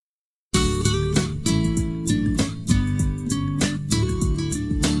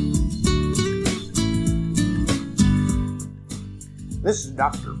This is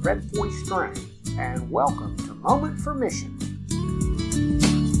Dr. Fred Foy Strang, and welcome to Moment for Mission.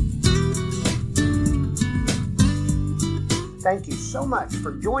 Thank you so much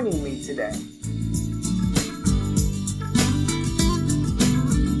for joining me today.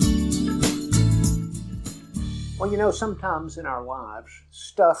 Well, sometimes in our lives,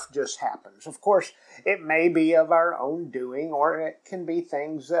 stuff just happens. Of course, it may be of our own doing, or it can be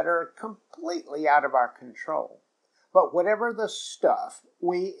things that are completely out of our control. But whatever the stuff,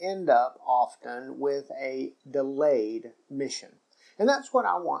 we end up often with a delayed mission. And that's what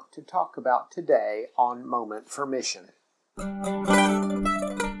I want to talk about today on Moment for Mission.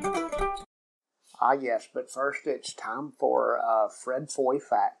 Yes, but first it's time for a Fred Foy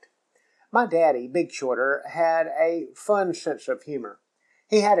fact. My daddy, Big Shorter, had a fun sense of humor.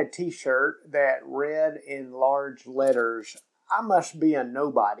 He had a t-shirt that read in large letters, "I must be a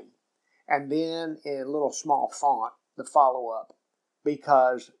nobody," and then in little small font, the follow-up,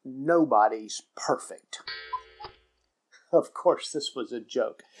 "because nobody's perfect." Of course, this was a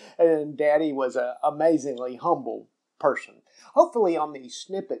joke, and Daddy was an amazingly humble person. Hopefully on these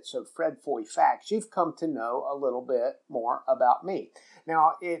snippets of Fred Foy Facts, you've come to know a little bit more about me.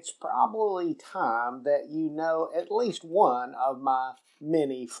 Now, it's probably time that you know at least one of my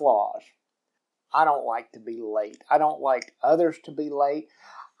many flaws. I don't like to be late. I don't like others to be late.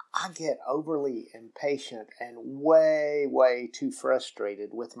 I get overly impatient and way too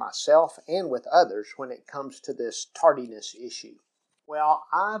frustrated with myself and with others when it comes to this tardiness issue. Well,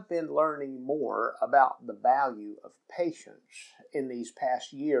 I've been learning more about the value of patience in these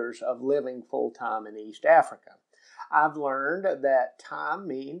past years of living full-time in East Africa. I've learned that time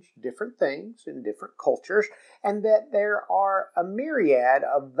means different things in different cultures, and that there are a myriad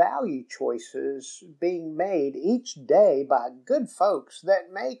of value choices being made each day by good folks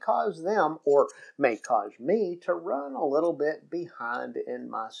that may cause them, or may cause me, to run a little bit behind in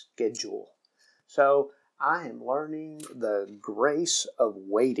my schedule. So I am learning the grace of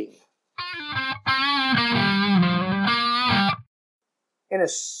waiting. In a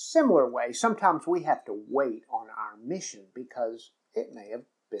similar way, sometimes we have to wait on our mission because it may have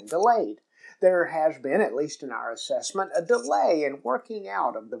been delayed. There has been, at least in our assessment, a delay in working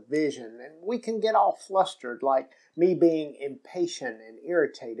out of the vision, and we can get all flustered, like me being impatient and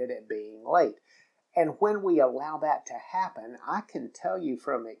irritated at being late. And when we allow that to happen, I can tell you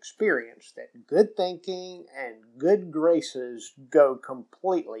from experience that good thinking and good graces go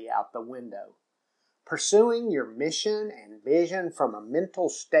completely out the window. Pursuing your mission and vision from a mental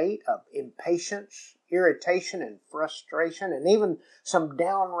state of impatience, irritation, and frustration, and even some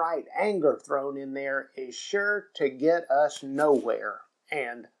downright anger thrown in there, is sure to get us nowhere,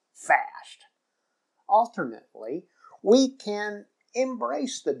 and fast. Alternately, we can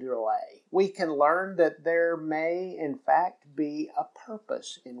embrace the delay. We can learn that there may, in fact, be a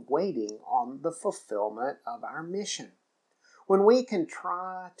purpose in waiting on the fulfillment of our mission. When we can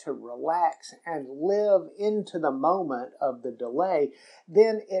try to relax and live into the moment of the delay,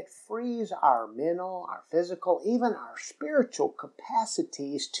 then it frees our mental, our physical, even our spiritual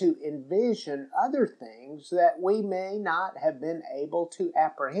capacities to envision other things that we may not have been able to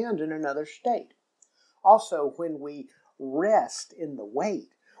apprehend in another state. Also, when we rest in the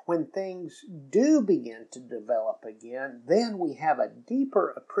wait, when things do begin to develop again, then we have a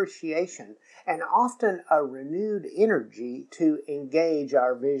deeper appreciation and often a renewed energy to engage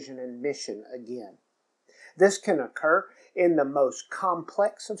our vision and mission again. This can occur in the most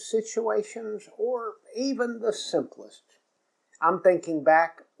complex of situations or even the simplest. I'm thinking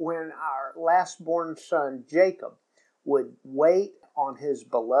back when our last-born son, Jacob, would wait on his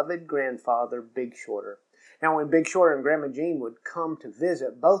beloved grandfather, Big Shorter. Now, when Big Shorter and Grandma Jean would come to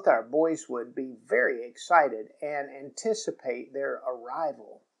visit, both our boys would be very excited and anticipate their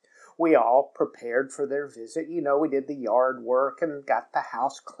arrival. We all prepared for their visit. We did the yard work and got the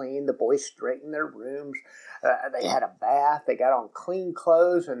house clean. The boys straightened their rooms. They had a bath. They got on clean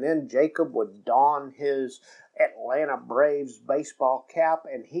clothes. And then Jacob would don his Atlanta Braves baseball cap,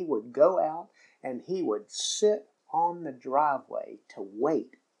 and he would go out and he would sit on the driveway to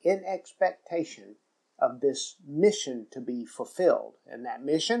wait in expectation of this mission to be fulfilled. And that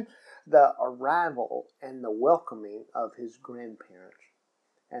mission, the arrival and the welcoming of his grandparents.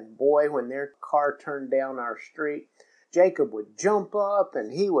 And boy, when their car turned down our street, Jacob would jump up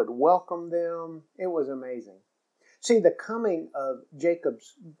and he would welcome them. It was amazing. See, the coming of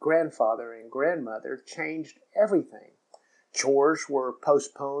Jacob's grandfather and grandmother changed everything. Chores were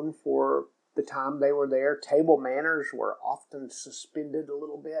postponed for the time they were there. Table manners were often suspended a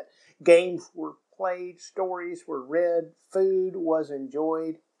little bit. Games were played, stories were read, food was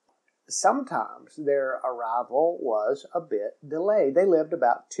enjoyed. sometimes their arrival was a bit delayed. They lived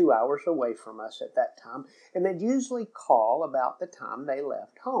about 2 hours away from us at that time, and they'd usually call about the time they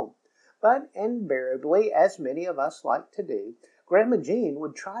left home. But invariably, as many of us like to do, Grandma Jean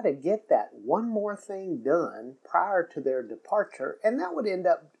would try to get that one more thing done prior to their departure, and that would end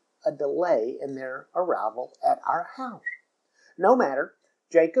up a delay in their arrival at our house. No matter,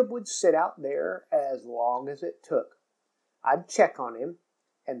 Jacob would sit out there as long as it took. I'd check on him,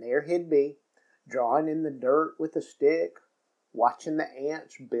 and there he'd be, drawing in the dirt with a stick, watching the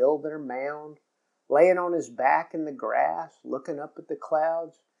ants build their mound, laying on his back in the grass, looking up at the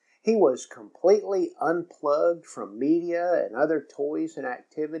clouds. He was completely unplugged from media and other toys and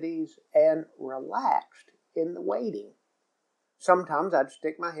activities and relaxed in the waiting. Sometimes I'd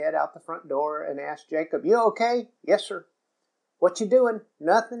stick my head out the front door and ask Jacob, "You okay?" "Yes, sir." "What you doing?"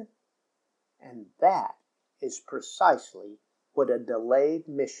 "Nothing." And that is precisely what a delayed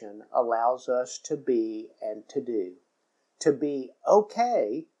mission allows us to be and to do. To be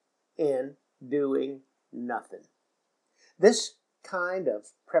okay in doing nothing. This kind of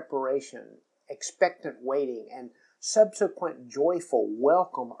preparation, expectant waiting, and subsequent joyful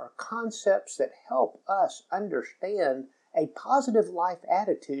welcome are concepts that help us understand a positive life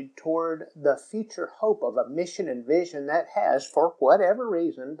attitude toward the future hope of a mission and vision that has, for whatever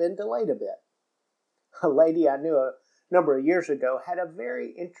reason, been delayed a bit. A lady I knew a number of years ago had a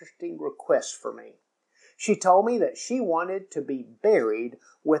very interesting request for me. She told me that she wanted to be buried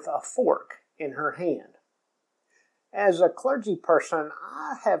with a fork in her hand. As a clergy person,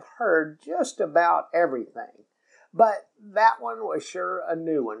 I have heard just about everything, but that one was sure a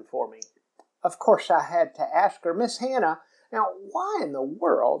new one for me. Of course, I had to ask her, "Miss Hannah, now why in the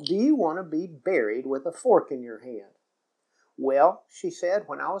world do you want to be buried with a fork in your hand?" "Well," she said,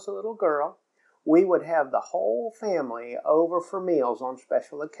 "when I was a little girl, we would have the whole family over for meals on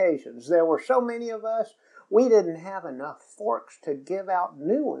special occasions. There were so many of us, we didn't have enough forks to give out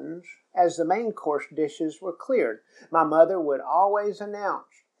new ones as the main course dishes were cleared. My mother would always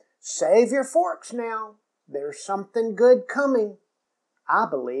announce, 'Save your forks now, there's something good coming.' I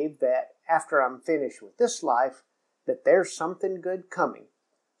believe that after I'm finished with this life, that there's something good coming.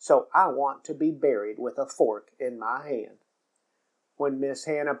 So I want to be buried with a fork in my hand." When Miss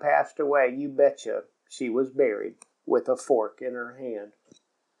Hannah passed away, you betcha she was buried with a fork in her hand.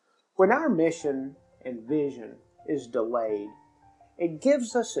 When our mission and vision is delayed, it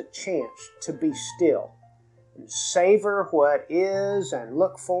gives us a chance to be still and savor what is and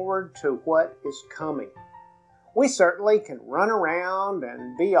look forward to what is coming. We certainly can run around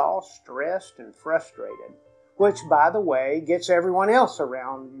and be all stressed and frustrated, which, by the way, gets everyone else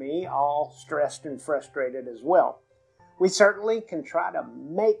around me all stressed and frustrated as well. We certainly can try to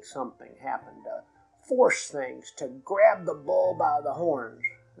make something happen, to force things, to grab the bull by the horns.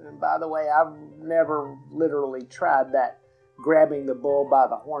 And by the way, I've never literally tried that grabbing the bull by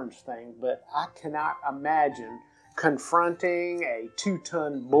the horns thing, but I cannot imagine confronting a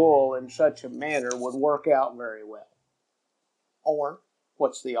 2-ton bull in such a manner would work out very well. Or,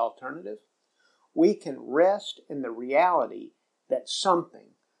 what's the alternative? We can rest in the reality that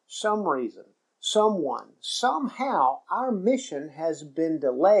something, some reason, someone, somehow, our mission has been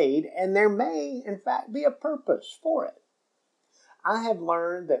delayed, and there may, in fact, be a purpose for it. I have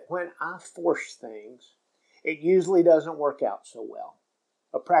learned that when I force things, it usually doesn't work out so well.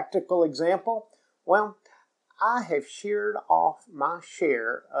 A practical example? Well, I have sheared off my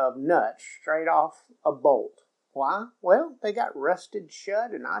share of nuts straight off a bolt. Why? Well, they got rusted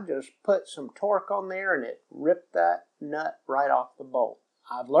shut, and I just put some torque on there, and it ripped that nut right off the bolt.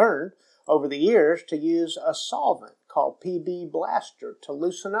 I've learned over the years to use a solvent called PB Blaster to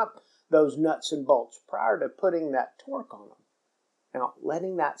loosen up those nuts and bolts prior to putting that torque on them. Now,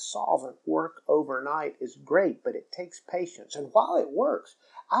 letting that solvent work overnight is great, but it takes patience. And while it works,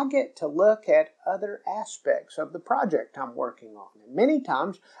 I get to look at other aspects of the project I'm working on. And many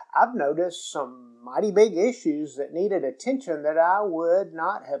times, I've noticed some mighty big issues that needed attention that I would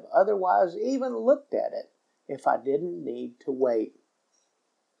not have otherwise even looked at it if I didn't need to wait.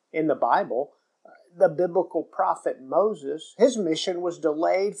 In the Bible, the biblical prophet Moses, his mission was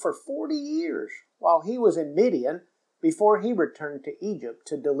delayed for 40 years while he was in Midian before he returned to Egypt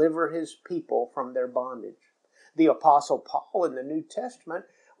to deliver his people from their bondage. The Apostle Paul in the New Testament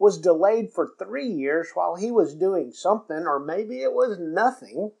was delayed for 3 years while he was doing something, or maybe it was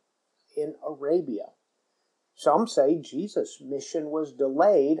nothing, in Arabia. Some say Jesus' mission was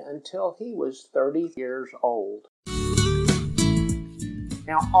delayed until he was 30 years old.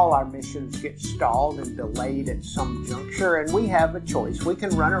 Now, all our missions get stalled and delayed at some juncture, and we have a choice. We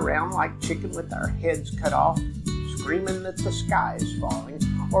can run around like chicken with our heads cut off, scream screaming that the sky is falling,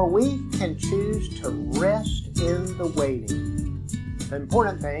 or we can choose to rest in the waiting. The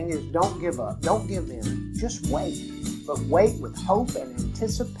important thing is don't give up, don't give in, just wait. But wait with hope and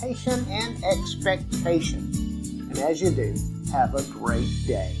anticipation and expectation. And as you do, have a great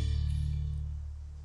day.